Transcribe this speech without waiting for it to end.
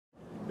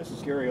This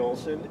is Garry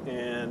Olson,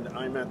 and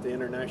I'm at the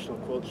International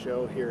Quilt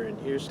Show here in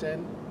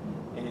Houston.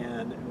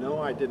 And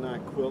no, I did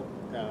not quilt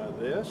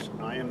this.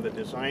 I am the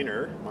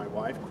designer. My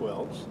wife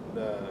quilts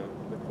the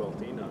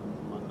quilting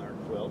on our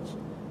quilts.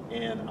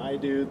 And I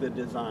do the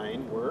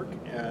design work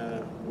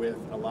with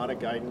a lot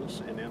of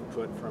guidance and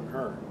input from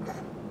her.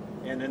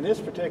 And in this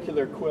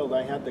particular quilt,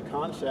 I had the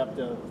concept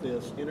of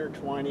this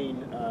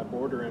intertwining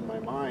border in my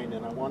mind,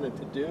 and I wanted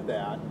to do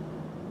that.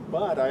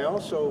 But I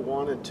also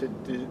wanted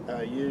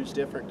to use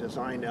different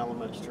design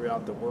elements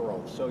throughout the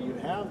world. So you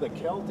have the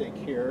Celtic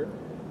here,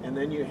 and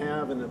then you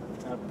have a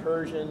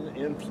Persian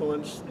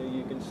influence that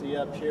you can see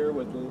up here,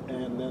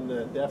 and then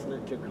the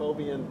definite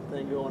Jacobean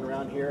thing going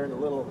around here, and a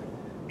little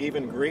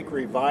even Greek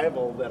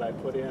revival that I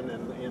put in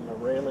the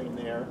railing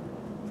there.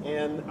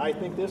 And I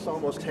think this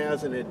almost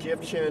has an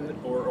Egyptian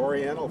or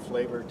Oriental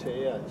flavor to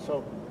it.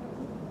 So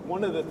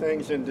one of the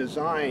things in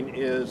design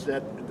is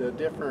that the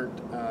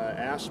different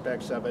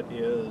aspects of it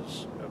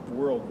is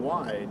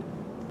worldwide,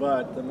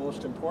 but the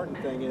most important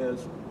thing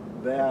is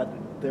that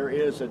there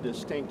is a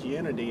distinct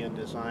unity in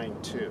design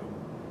too.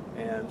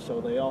 And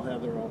so they all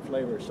have their own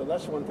flavors. So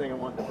that's one thing I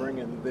want to bring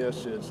in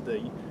this is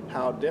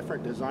how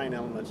different design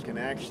elements can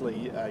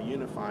actually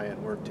unify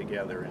and work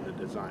together in the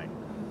design.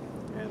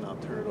 And I'll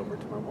turn it over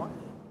to my wife.